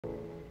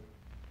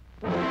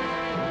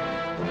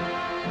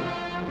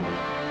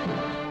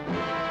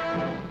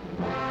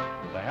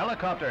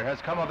helicopter has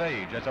come of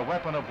age as a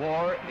weapon of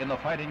war in the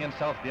fighting in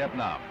South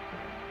Vietnam.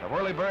 The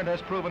Whirlybird has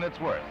proven its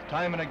worth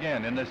time and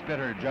again in this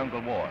bitter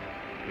jungle war.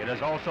 It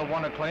has also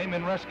won acclaim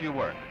in rescue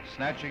work,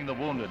 snatching the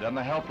wounded and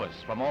the helpless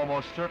from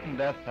almost certain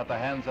death at the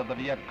hands of the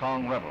Viet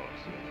Cong rebels.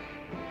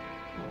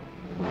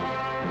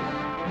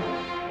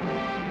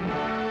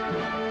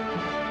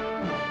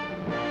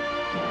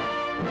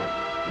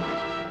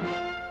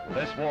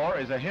 This war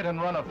is a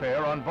hit-and-run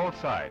affair on both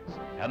sides,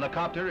 and the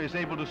copter is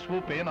able to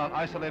swoop in on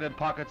isolated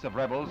pockets of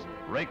rebels,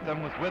 rake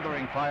them with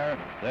withering fire,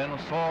 then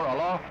soar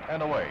aloft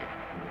and away.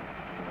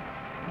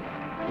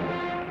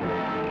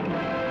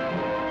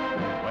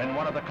 When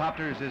one of the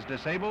copters is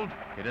disabled,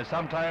 it is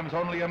sometimes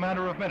only a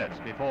matter of minutes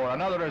before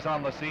another is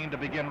on the scene to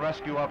begin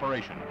rescue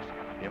operations.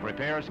 If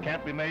repairs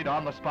can't be made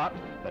on the spot,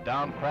 the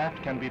downed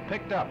craft can be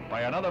picked up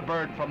by another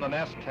bird from the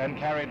nest and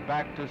carried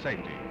back to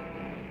safety.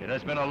 It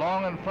has been a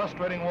long and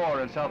frustrating war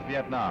in South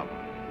Vietnam,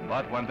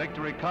 but when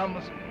victory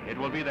comes, it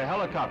will be the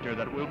helicopter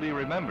that will be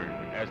remembered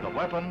as the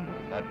weapon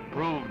that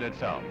proved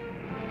itself.